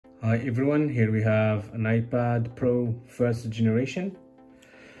Hi everyone, here we have an iPad Pro first generation.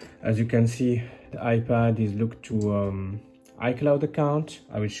 As you can see, the iPad is linked to iCloud account.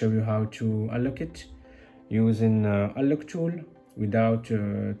 I will show you how to unlock it using UnlockTool without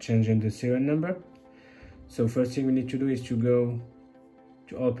changing the serial number. So first thing we need to do is to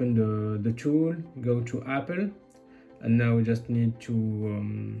open the tool, go to Apple, and now we just need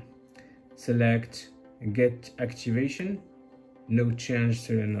to select Get Activation, no change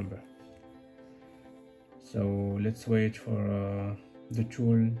serial number. So let's wait for the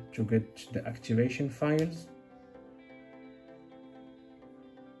tool to get the activation files.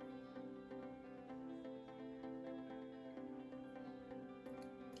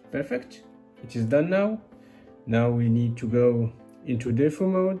 Perfect, it is done now. Now we need to go into default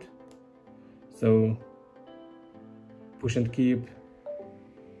mode. So push and keep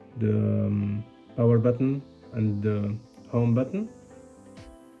the power button and the home button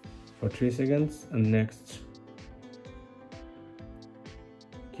for 3 seconds, and next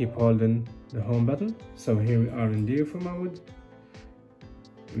keep holding the home button. So here we are in default mode.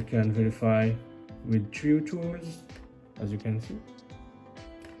 We can verify with 3 tools, as you can see.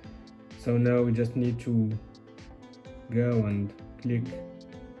 So now we just need to go and click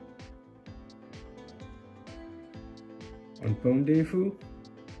on Phone Default.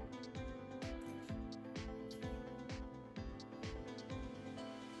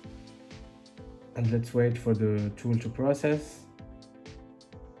 And let's wait for the tool to process.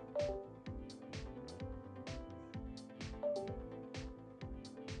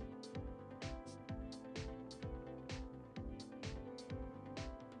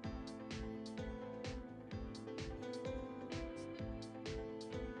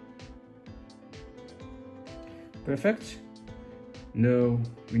 Perfect. Now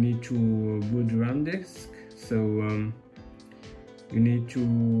we need to boot the RAM disk. So you need to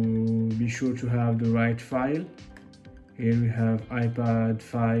be sure to have the right file. Here we have iPad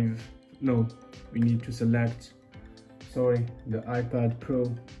 5. No, we need to select, the iPad Pro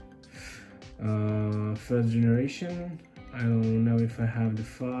first generation. I don't know if I have the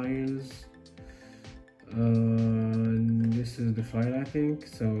files. This is the file, I think.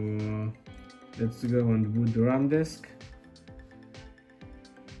 So let's go and boot the RAM disk.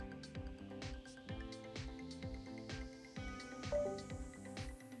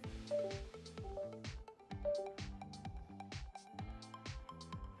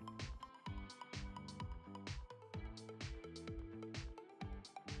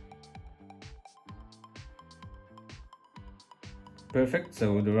 Perfect,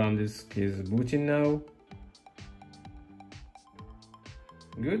 so the RAM disk is booting now.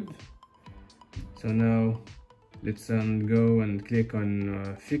 Good. So now let's go and click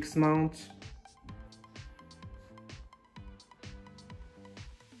on Fix Mount.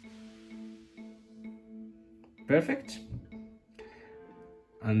 Perfect.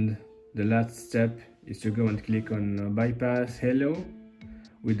 And the last step is to go and click on Bypass Hello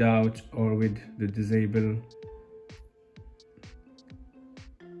without or with the disable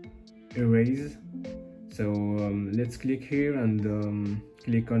erase. So let's click here and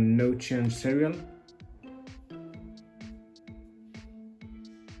click on No Change Serial.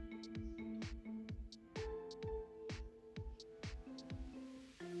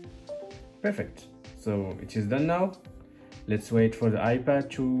 Perfect, so it is done now. Let's wait for the iPad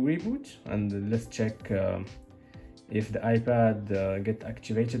to reboot, and let's check if the iPad get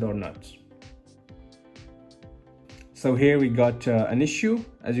activated or not. So here we got an issue.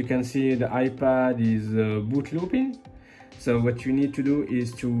 As you can see, the iPad is boot looping. So what you need to do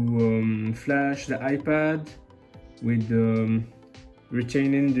is to flash the iPad with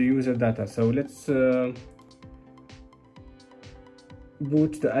retaining the user data. So let's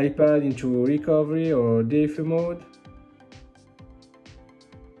boot the iPad into recovery or default mode.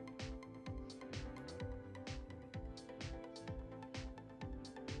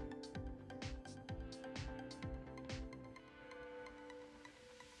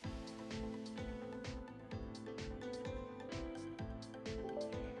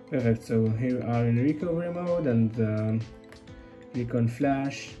 Perfect, so here we are in recovery mode, and click on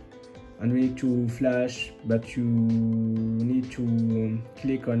flash, and we need to flash, but you need to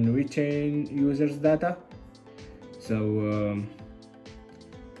click on retain users data. So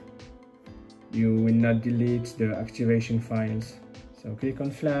you will not delete the activation files. So click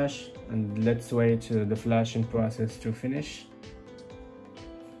on flash, and let's wait the flashing process to finish.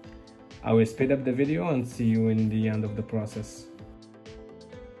 I will speed up the video and see you in the end of the process.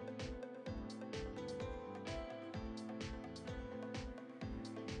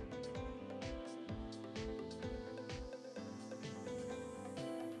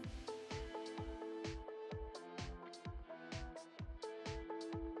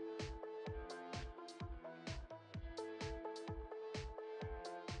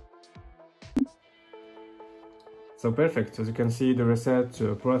 So perfect, as you can see, the reset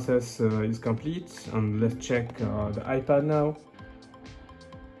process is complete, and let's check the iPad now.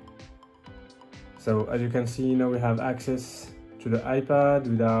 So as you can see, now we have access to the iPad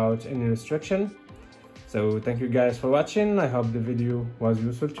without any restriction. So thank you guys for watching. I hope the video was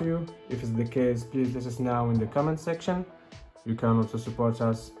useful to you. If it's the case, please let us know in the comment section. You can also support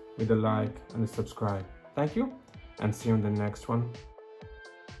us with a like and a subscribe. Thank you, and see you in the next one.